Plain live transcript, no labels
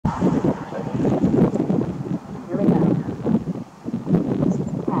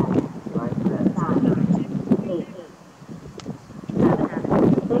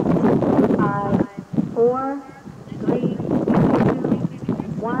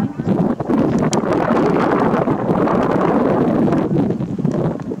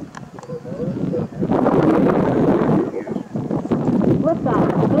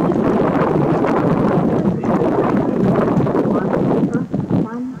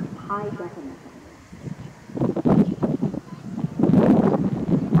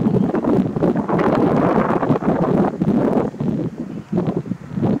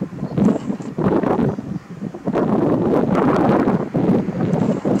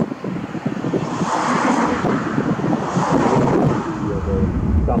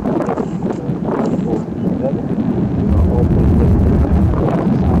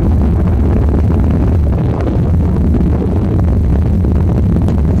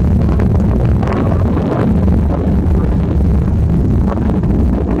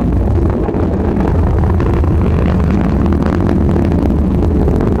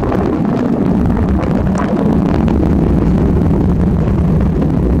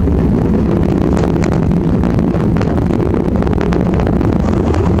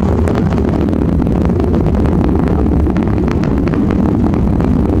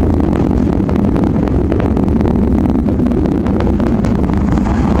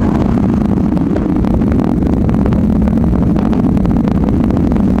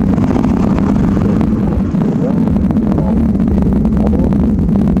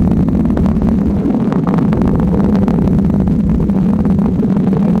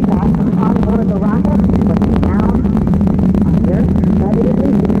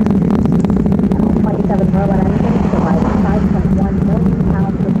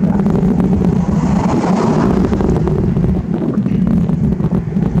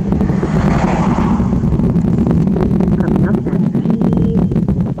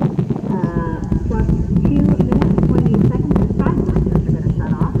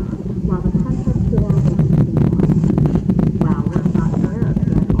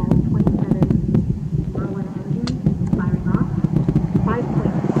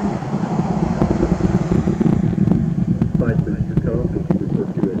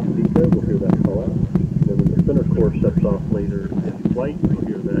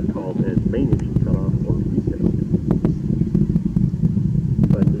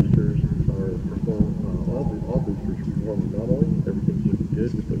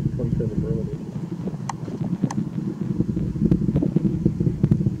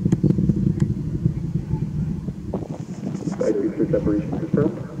Separation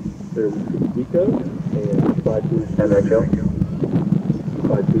confirmed. There we see Deco and side booster.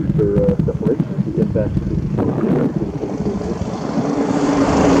 Side booster separation. The impact to the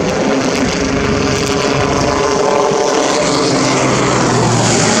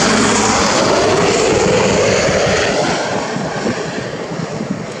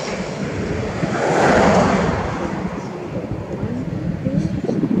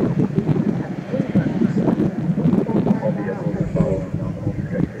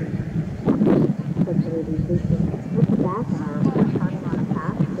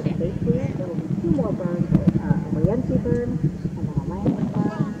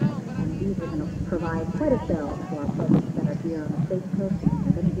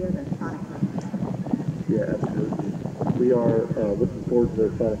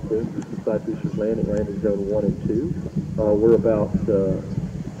their sonic boom. Side boosters landing zone 1 and 2. We're about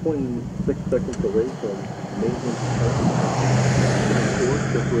 26 seconds away from maintenance core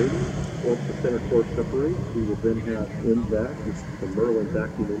separating. Once the center core separates, we will then have MVAC, which is the Merlin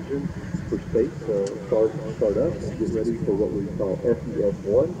vacuum engine for space, start up and get ready for what we call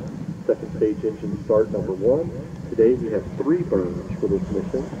SES1, second stage engine start number 1. Today we have 3 burns for this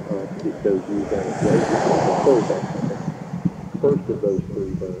mission to get those used on its way. First of those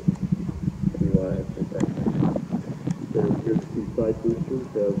 3 burns. Here's the 2 side boosters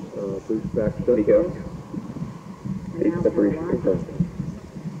have boost back shutdown. Stage separation confirmed.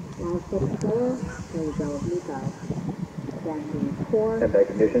 Last second four, there we go, Nico. Then 4 and back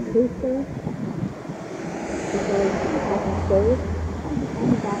ignition. Booster. Separation in the second stage, and the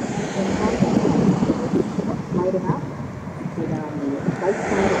end of that engine lighting up. See that on the right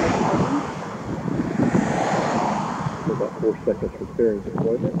side of the engine. About 4 seconds for fairing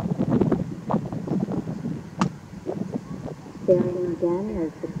deployment. Fairing again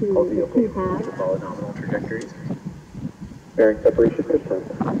as the two halves. Follow nominal trajectories. Fairing separation confirmed.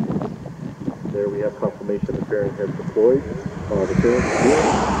 There we have confirmation the fairing has deployed. The fairing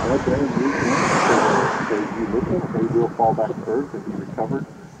will fall back to Earth and be recovered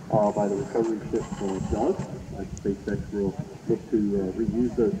by the recovery ship when it does. SpaceX will look to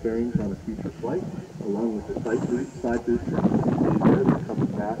reuse those bearings on a future flight, along with the side booster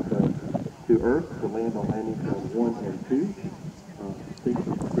coming back to Earth to land on landing zone 1 and 2. Things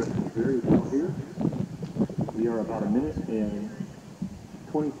are very well here. We are about a minute and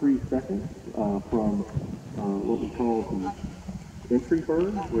 23 seconds from what we call the entry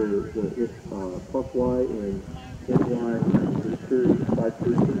burn, where the plus Y and NY boosters, side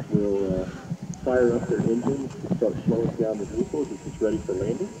boosters will fire up their engines and start slowing down the vehicle as it's ready for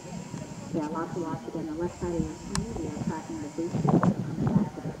landing. Yeah, lots of watch again. On the left side of your screen, we are tracking the boosters on the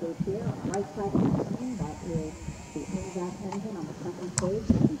back of the page here. On the right side of your screen, that is the LZ engine on the second page.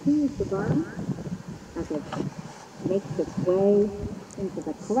 It continues to burn as it makes its way into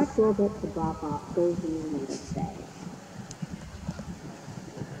the correct orbit to drop off those who need to stay.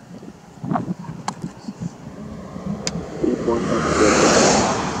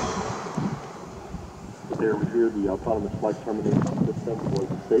 There we hear the autonomous flight termination system was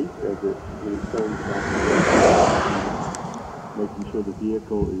safe as it returns back to making sure the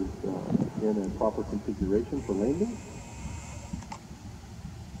vehicle is in a proper configuration for landing.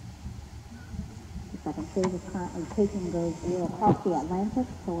 The second phase is currently taking those gear across the Atlantic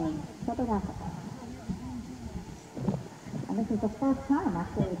toward Southern Africa. And this is the first time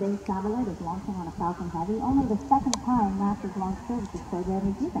actually a day's satellite is launching on a Falcon Heavy. Only the second time NASA's Launch Services program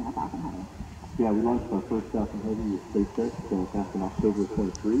is using a Falcon Heavy. Yeah, we launched our first Falcon Heavy with SpaceX back in October of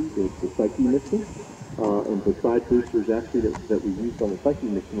 23, the Psyche mission. And the side boosters actually that we used on the Psyche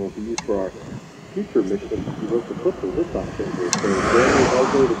mission will be used for our future mission. We wrote the clip of this October. So all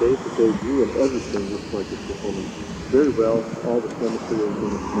day today for debut and everything looks like it's performing very well. All the chemistry is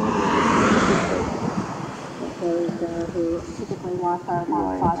in its normal. Those who typically watch our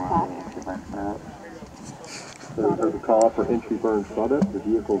podcast. So there's a call for entry burn startup. The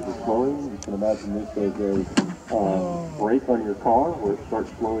vehicles are slowing. You can imagine this as a brake on your car where it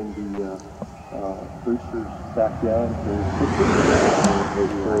starts slowing the boosters back down very quickly.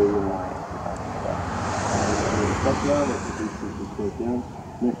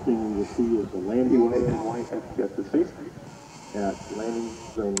 Next thing we will see is the landing at the space at landing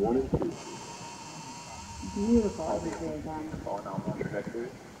zone 1 and 2. Beautiful imagery again.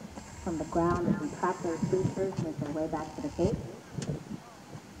 From the ground as we track those boosters make their way back to the Cape.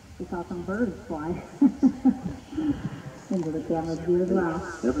 We saw some birds fly into the camera's view as well.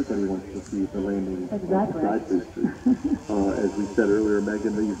 Everybody wants to see the landing Exactly. side boosters. As we said earlier,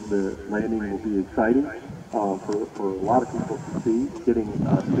 Megan, the landing will be exciting for a lot of people to see. Getting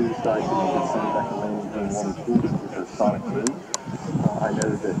two sides of the back to landing zone 1 and 2 with the sonic boom. I know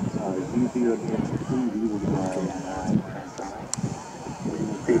that you here at the NCC,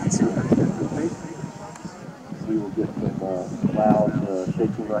 we will get some loud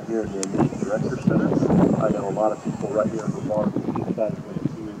shaking right here in the initial director center. I know a lot of people right here in the bar will be excited when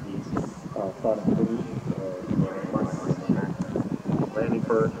they hear the sonic boom. Landing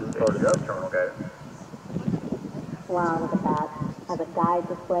first is started up. Wow, look at that. As it guides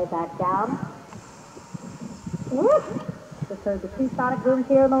its way back down. Woo! Just heard the two sonic booms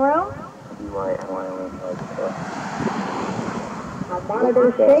here in the room. Our monitor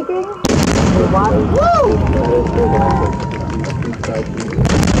is shaking. We watch. Woo!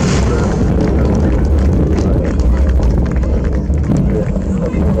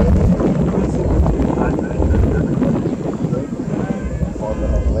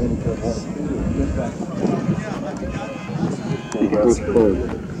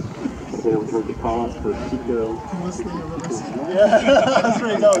 Okay, we heard the call for Chico. Yeah, that's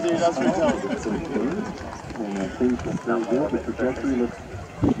pretty dope, dude. That's pretty dope. And things look very good. The trajectory looks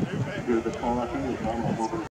good. The call out here is normal over.